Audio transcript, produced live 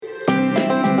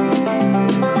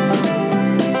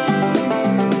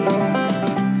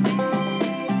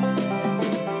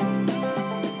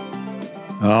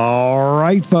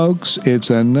right, folks, it's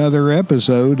another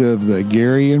episode of the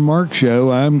Gary and Mark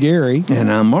Show. I'm Gary. And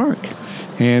I'm Mark.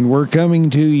 And we're coming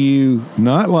to you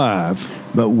not live.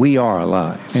 But we are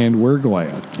alive. And we're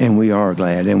glad. And we are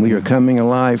glad. And we are coming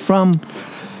alive from...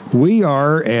 We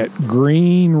are at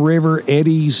Green River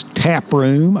Eddie's Tap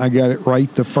Room. I got it right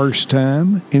the first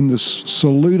time. In the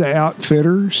Saluda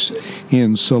Outfitters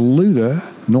in Saluda,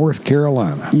 North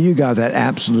Carolina. You got that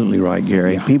absolutely right,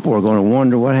 Gary. Yeah. People are going to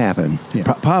wonder what happened. Yeah.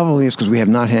 Probably it's because we have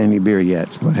not had any beer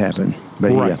yet. What happened?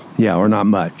 But right. yeah, or not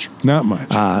much. Not much.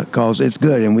 Because it's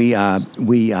good, and we are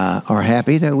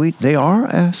happy that they are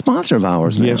a sponsor of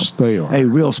ours now. Yes, they are. A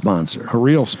real sponsor. A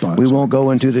real sponsor. We won't go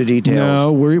into the details.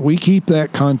 No, we keep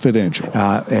that confidential.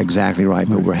 Exactly right,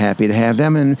 but we're happy to have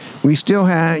them, and we still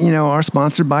have, are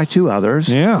sponsored by two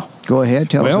others. Yeah. Go ahead,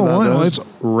 tell us about those. It's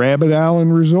Rabbit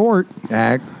Island Resort.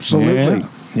 Absolutely.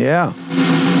 Yeah.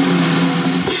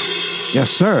 Yes,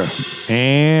 sir.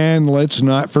 And let's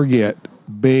not forget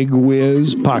Big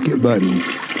Whiz Pocket Buddy.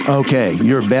 Okay,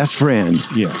 your best friend.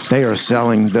 Yes. They are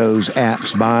selling those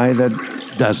apps by the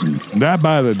dozen. Not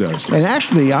by the dozen. And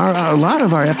actually, a lot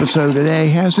of our episode today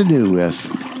has to do with...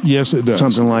 Yes, it does.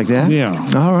 Something like that? Yeah.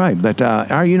 All right, but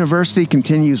our university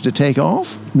continues to take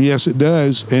off? Yes, it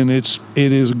does, and it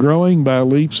is growing by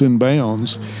leaps and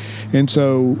bounds. And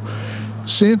so,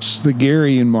 since the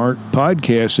Gary and Mark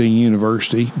Podcasting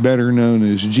University, better known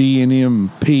as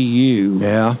G&M-PU.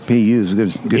 Yeah, PU is a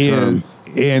good term.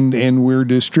 And we're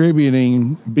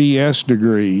distributing BS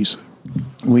degrees.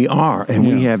 We are, and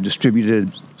we have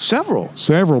distributed several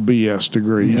BS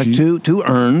degrees. Two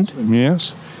earned.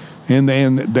 Yes. And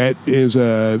then that is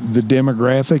the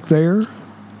demographic there.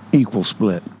 Equal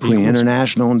split between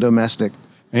international and domestic.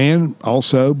 And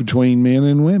also between men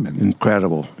and women.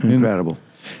 Incredible.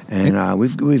 And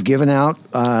we've given out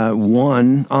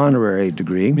one honorary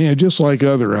degree. Yeah, just like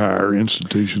other higher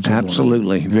institutions.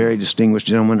 Absolutely. Very distinguished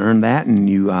gentleman earned that, and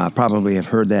you probably have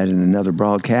heard that in another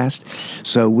broadcast.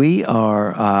 So we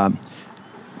are...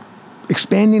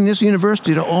 expanding this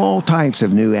university to all types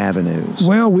of new avenues.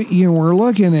 Well, we're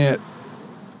looking at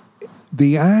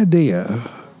the idea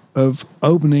of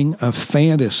opening a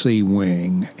fantasy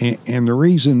wing, and the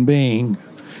reason being,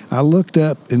 I looked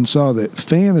up and saw that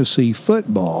fantasy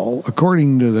football,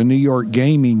 according to the New York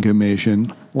Gaming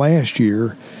Commission last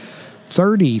year,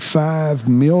 $35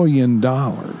 million.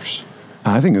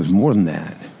 I think it was more than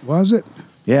that. Was it?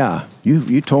 Yeah,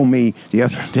 you told me the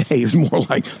other day it was more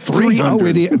like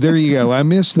 300. There you go. I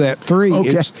missed that 3. Okay.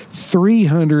 It's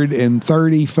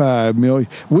 $335 million.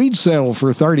 We'd settle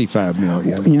for $35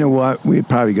 million. You know what? We'd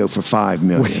probably go for $5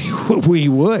 million. We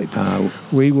would.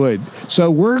 We would.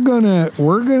 So we're gonna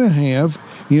have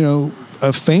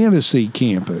a fantasy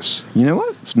campus. You know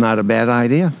what? It's not a bad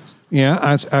idea. Yeah,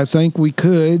 I think we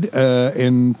could.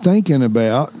 In thinking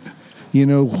about.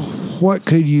 What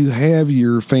could you have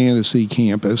your fantasy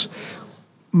campus?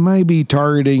 Maybe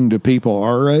targeting to people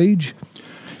our age.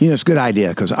 It's a good idea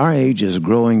because our age is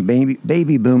growing.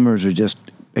 Baby boomers are just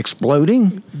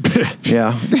exploding.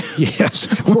 Yeah. Yes.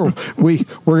 We're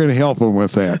going to help them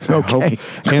with that. Okay.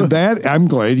 And that, I'm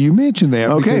glad you mentioned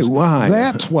that. Okay, why?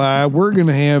 That's why we're going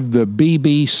to have the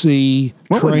BBC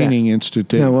Training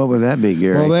Institute. Now, what would that be,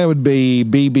 Gary? Well, that would be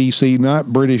BBC,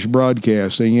 not British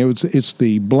Broadcasting. It's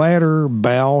the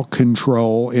Bladder-Bowel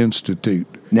Control Institute.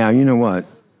 Now, you know what?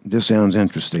 This sounds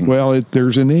interesting. Well,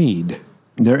 there's a need.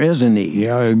 There is a need.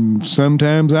 Yeah, and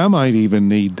sometimes I might even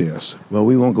need this. Well,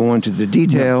 we won't go into the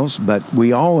details, but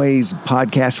we always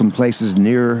podcast from places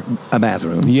near a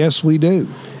bathroom. Yes, we do.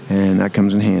 And that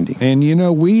comes in handy. And,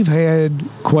 we've had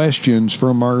questions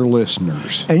from our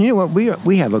listeners. And you know what?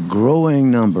 We have a growing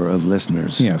number of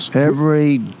listeners. Yes.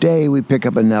 Every day we pick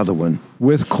up another one.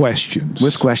 With questions.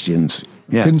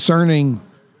 Yes. Concerning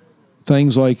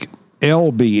things like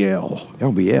LBL.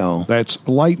 LBL? That's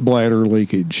light bladder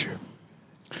leakage.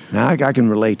 Now, I can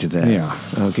relate to that. Yeah.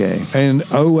 Okay. And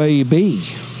OAB.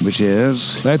 Which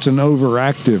is? That's an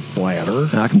overactive bladder.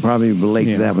 I can probably relate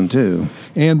to that one, too.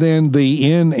 And then the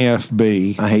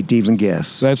NFB. I hate to even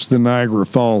guess. That's the Niagara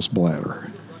Falls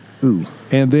bladder. Ooh.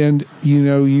 And then,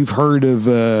 you've heard of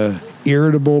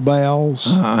irritable bowels?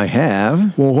 I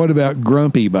have. Well, what about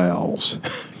grumpy bowels?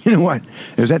 You know what?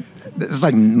 Is that... It's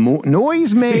like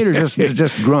noise made or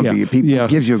just grumpy? Yeah. People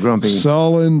gives you a grumpy.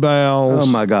 Sullen bowels. Oh,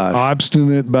 my God.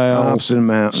 Obstinate bowels.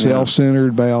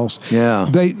 Self-centered bowels. Yeah.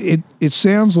 It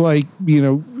sounds like,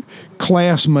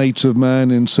 classmates of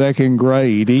mine in second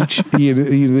grade. Each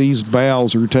these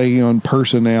bowels are taking on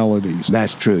personalities.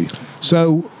 That's true.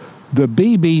 So the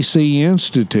BBC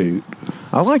Institute.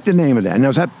 I like the name of that. Now,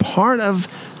 is that part of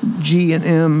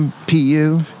G&M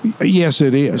PU? Yes,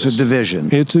 it is. It's a division.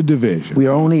 It's a division. We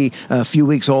are only a few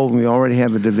weeks old, and we already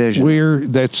have a division.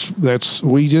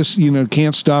 We just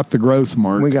can't stop the growth,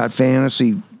 Mark. We got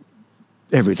fantasy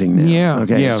everything now. Yeah,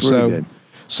 okay, yeah. It's really good.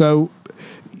 So,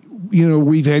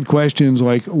 we've had questions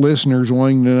like listeners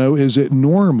wanting to know: is it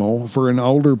normal for an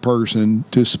older person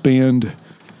to spend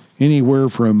anywhere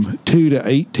from 2 to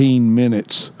 18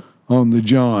 minutes on the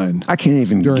John? I can't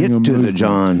even get to movement? the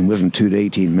John within 2 to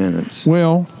 18 minutes.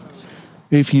 Well,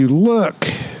 if you look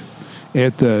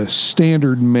at the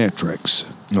standard metrics,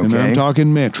 and I'm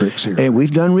talking metrics here. Hey,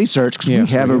 we've done research because we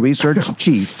have a research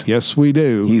chief. Yes, we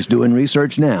do. He's doing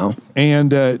research now.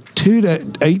 And 2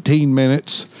 to 18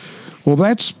 minutes, well,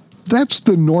 that's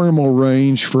the normal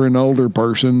range for an older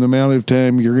person, the amount of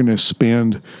time you're going to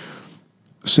spend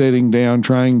sitting down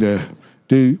trying to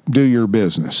do your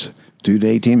business. 2 to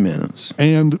 18 minutes.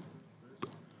 And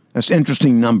that's an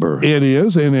interesting number. It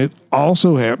is, and it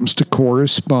also happens to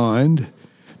correspond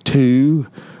to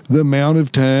the amount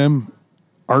of time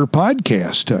our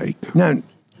podcasts take. Now,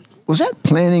 was that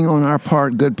planning on our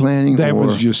part, good planning? That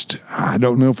was just, I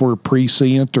don't know if we're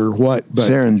prescient or what. But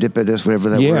serendipitous, whatever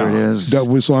that word is.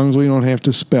 As long as we don't have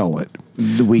to spell it.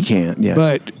 We can't, yeah.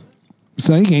 But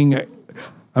thinking,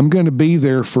 I'm going to be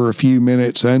there for a few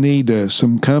minutes. I need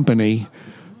some company.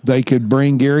 They could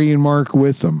bring Gary and Mark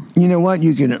with them. You know what?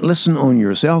 You can listen on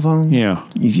your cell phone. Yeah.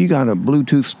 If you got a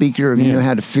Bluetooth speaker, if you know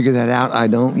how to figure that out, I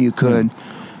don't. You could.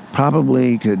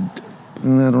 Probably could. I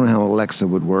don't know how Alexa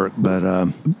would work, but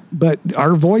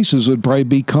our voices would probably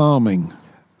be calming.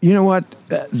 You know what?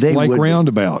 They like would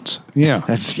roundabouts. Yeah.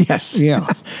 Yes. Yeah.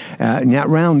 Not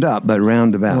round up, but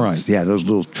roundabouts. Right. Yeah, those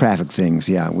little traffic things.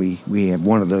 Yeah, we have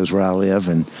one of those where I live,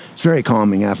 and it's very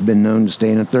calming. I've been known to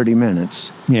stay in it 30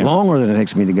 minutes. Yeah. Longer than it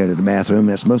takes me to go to the bathroom.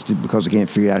 That's mostly because I can't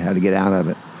figure out how to get out of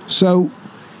it. So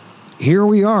here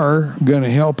we are going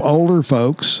to help older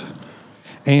folks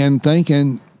and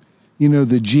thinking,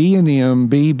 the G&M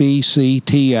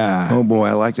BBCTI. Oh, boy,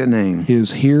 I like that name.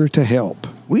 Is here to help.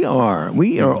 We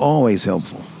are always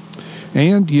helpful.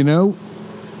 And,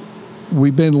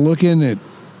 we've been looking at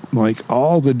like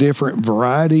all the different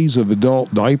varieties of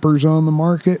adult diapers on the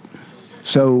market.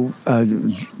 So,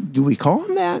 do we call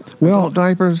them that? Well, adult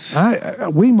diapers?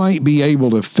 We might be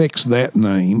able to fix that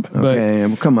name. Okay,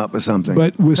 we'll come up with something.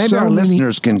 But with maybe our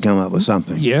listeners can come up with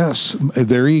something. Yes,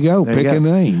 there you go. Pick a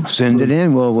name. Send it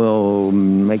in. We'll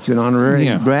make you an honorary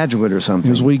graduate or something.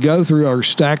 As we go through our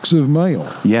stacks of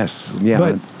mail. Yes, yeah.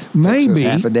 But maybe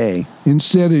half a day.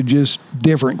 Instead of just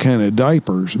different kind of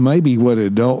diapers, maybe what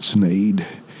adults need.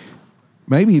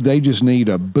 Maybe they just need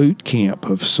a boot camp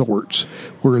of sorts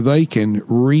where they can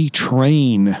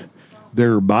retrain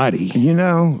their body.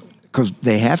 Because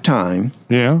they have time.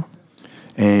 Yeah.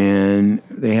 And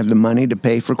they have the money to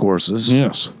pay for courses.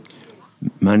 Yes.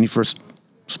 Money for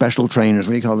special trainers.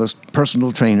 What do you call those?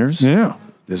 Personal trainers. Yeah.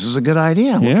 This is a good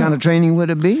idea. What kind of training would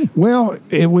it be? Well,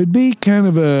 it would be kind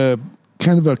of a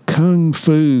kung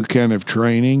fu kind of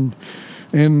training.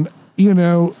 And,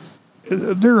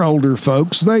 they're older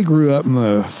folks. They grew up in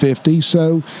the 50s,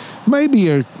 so maybe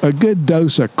a good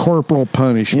dose of corporal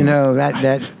punishment.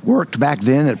 That worked back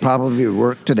then. It probably would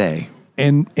work today.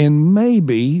 And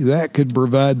maybe that could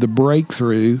provide the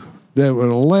breakthrough that would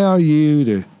allow you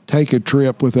to take a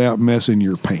trip without messing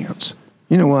your pants.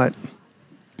 You know what?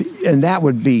 And that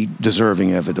would be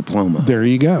deserving of a diploma. There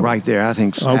you go. Right there. I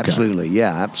think so. Okay. Absolutely.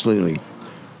 Yeah, absolutely.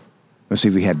 Let's see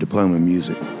if we have diploma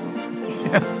music.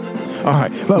 All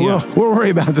right, but we'll worry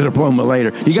about the diploma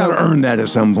later. You got to earn that at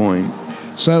some point.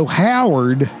 So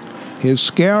Howard has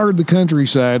scoured the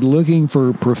countryside looking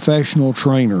for professional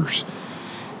trainers,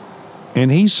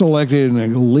 and he selected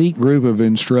an elite group of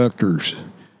instructors.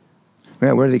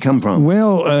 Yeah, where do they come from?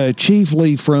 Well,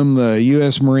 chiefly from the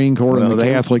U.S. Marine Corps and the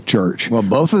Catholic Church. Well,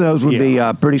 both of those would be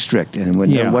pretty strict and would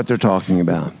know what they're talking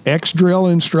about. Ex-drill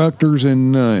instructors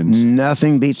and nuns.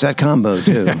 Nothing beats that combo,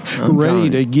 too.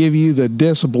 Ready to give you the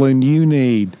discipline you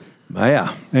need.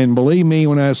 Yeah. And believe me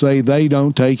when I say they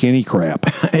don't take any crap.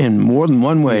 In more than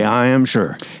one way, I am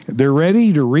sure. They're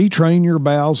ready to retrain your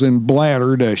bowels and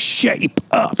bladder to shape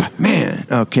up. Man,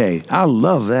 okay. I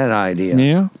love that idea.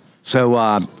 Yeah.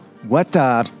 So, what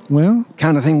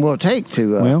kind of thing will it take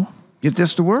to get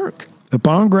this to work?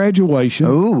 Upon graduation,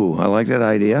 I like that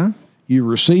idea. You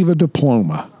receive a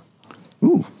diploma.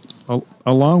 Ooh.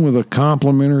 Along with a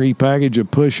complimentary package of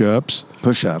push-ups.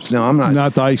 Push-ups. No, I'm not.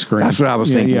 Not the ice cream. That's what I was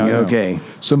thinking. Yeah, okay.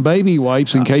 Some baby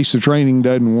wipes in case the training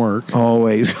doesn't work.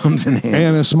 Always comes in handy.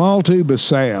 And a small tube of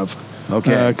salve.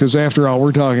 Okay. Because after all,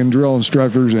 we're talking drill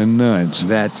instructors and nuns.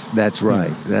 That's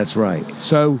right. That's right.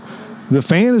 So The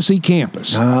Fantasy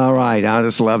Campus. All right. I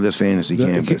just love this Fantasy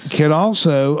Campus. It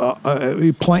also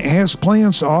has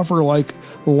plans to offer like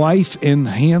life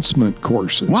enhancement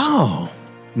courses. Wow.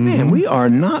 Man, we are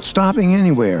not stopping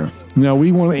anywhere. No,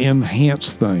 we want to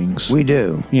enhance things. We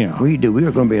do. Yeah. We do. We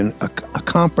are going to be a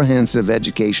comprehensive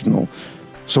educational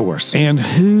source. And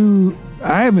who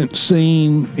I haven't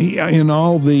seen in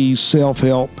all these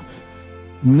self-help,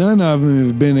 none of them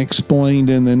have been explained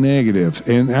in the negative,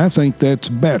 and I think that's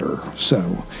better. So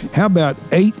how about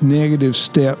 8 negative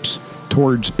steps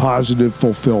towards positive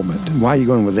fulfillment? Why are you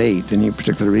going with 8? Any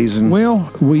particular reason?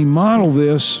 Well, we model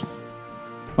this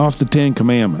off the 10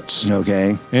 Commandments.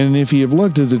 Okay. And if you've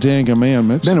looked at the 10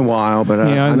 Commandments... It's been a while, but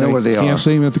I know where they are. Can't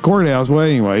see them at the courthouse. Well,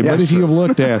 anyway, Yeah, but if sure. you've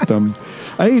looked at them,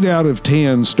 8 out of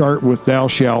 10 start with thou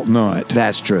shalt not.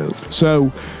 That's true.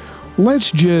 So let's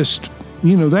just,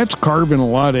 that's carving a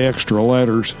lot of extra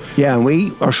letters. Yeah, and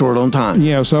we are short on time.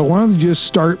 Yeah, so why don't you just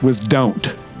start with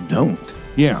don't? Don't.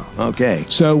 Yeah. Okay.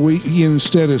 So we,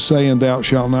 instead of saying thou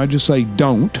shalt not, just say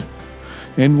don't.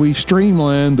 And we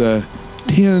streamlined the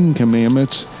 10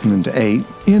 Commandments Into 8.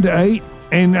 into 8,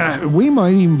 and we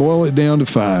might even boil it down to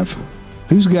 5.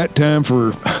 Who's got time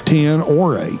for 10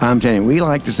 or 8? I'm telling you, we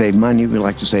like to save money. We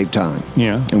like to save time.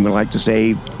 Yeah. And we like to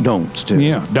save don'ts, too.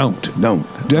 Yeah, don't. Don't.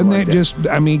 Doesn't I like that just,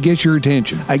 get your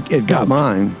attention? It got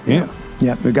mine. Yeah.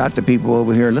 Yep, we got the people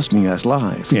over here listening to us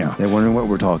live. Yeah. They're wondering what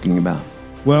we're talking about.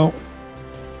 Well,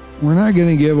 we're not going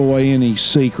to give away any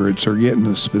secrets or get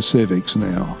into specifics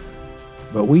now,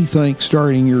 but we think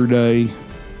starting your day,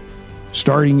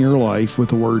 starting your life with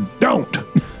the word don't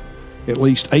at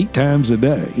least 8 times a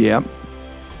day Yep.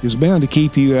 is bound to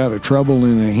keep you out of trouble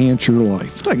and enhance your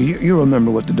life. It's like you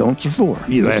remember what the don'ts are for. Yeah,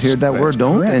 You that's- hear that word that's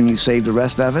don't, correct. and you save the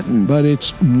rest of it. And But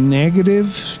it's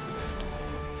negative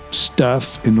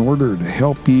stuff in order to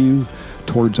help you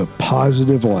towards a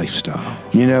positive lifestyle.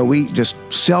 we just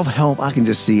self-help. I can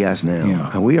just see us now.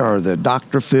 Yeah. And we are the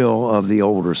Dr. Phil of the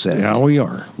older set. Yeah, we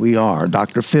are. We are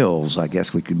Dr. Phil's, I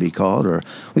guess we could be called, or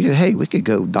we could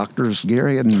go Doctors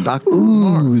Gary and Dr.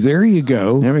 Mark. Ooh, there you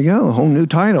go. There we go, a whole new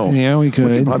title. Yeah, we We could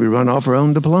could. probably run off our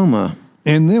own diploma.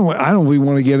 And then we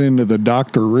want to get into the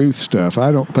Dr. Ruth stuff.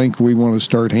 I don't think we want to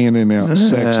start handing out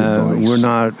sex advice. We're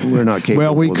not capable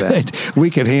Well, we of that. we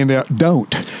could hand out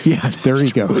don't. Yeah, There that's you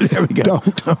go. true. There we go.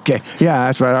 Don't. Okay. Yeah,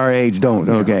 that's right. Our age don't.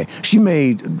 Okay. She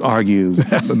may argue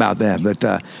about that, but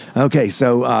okay.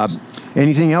 So,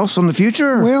 anything else on the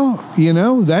future? Well,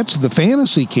 that's the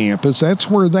Fantasy Campus. That's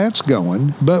where that's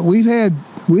going. But we've had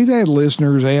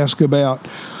listeners ask about,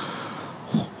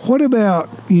 what about,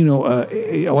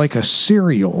 like a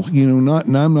serial,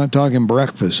 I'm not talking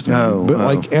breakfast food, but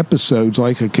like episodes,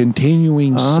 like a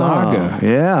continuing saga.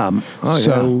 Yeah. Oh,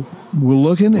 So we're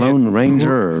looking at Lone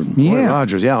Ranger, or Roy Yeah.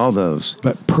 Rogers. Yeah, all those.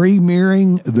 but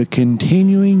premiering the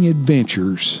continuing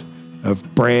adventures of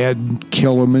Brad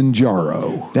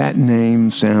Kilimanjaro. That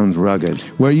name sounds rugged.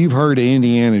 Well, you've heard of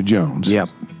Indiana Jones. Yep.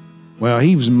 Well,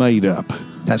 he was made up,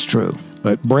 That's true.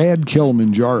 but Brad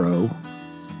Kilimanjaro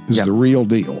is Yep. the real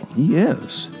deal. He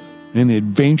is. An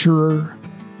adventurer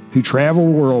who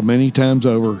traveled the world many times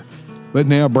over, but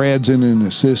now Brad's in an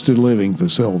assisted living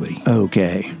facility.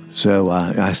 Okay. So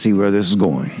I see where this is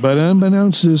going. But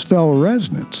unbeknownst to his fellow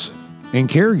residents and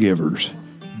caregivers,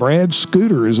 Brad's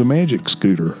scooter is a magic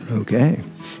scooter. Okay.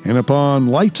 And upon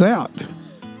lights out,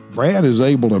 Brad is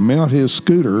able to mount his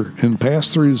scooter and pass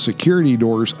through the security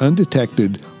doors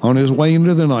undetected on his way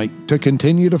into the night to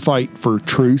continue to fight for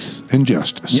truth and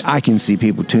justice. Yeah, I can see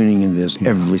people tuning into this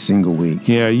every single week.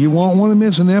 Yeah, you won't want to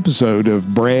miss an episode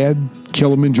of Brad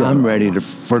Kilimanjaro. I'm ready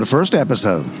for the first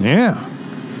episode. Yeah,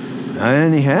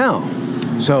 Anyhow,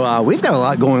 so we've got a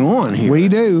lot going on here. we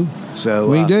do. So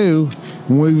We do.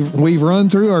 We've run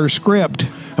through our script.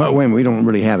 Oh, wait a minute, we don't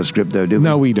really have a script, though, do we?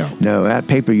 No, we don't. No, that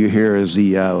paper you hear is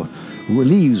the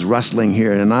leaves rustling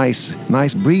here in a nice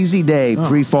breezy day,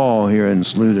 pre-fall here in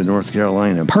Saluda, North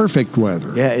Carolina. Perfect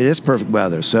weather. Yeah, it is perfect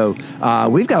weather. So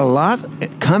we've got a lot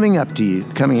coming at you,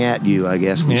 I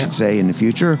guess we should say, in the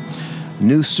future.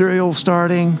 New serial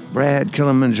starting, Brad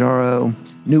Kilimanjaro,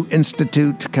 new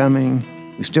institute coming.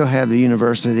 We still have the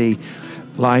university.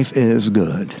 Life is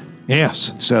good.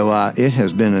 Yes. So it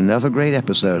has been another great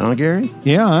episode, huh, Gary?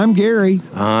 Yeah, I'm Gary.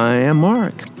 I am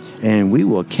Mark. And we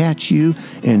will catch you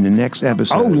in the next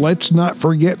episode. Oh, let's not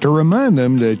forget to remind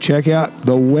them to check out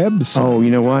the website. Oh,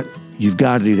 you know what? You've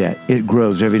got to do that. It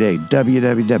grows every day.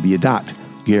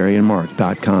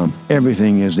 www.garyandmark.com.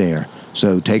 Everything is there.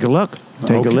 So take a look.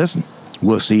 Take a listen.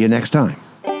 We'll see you next time.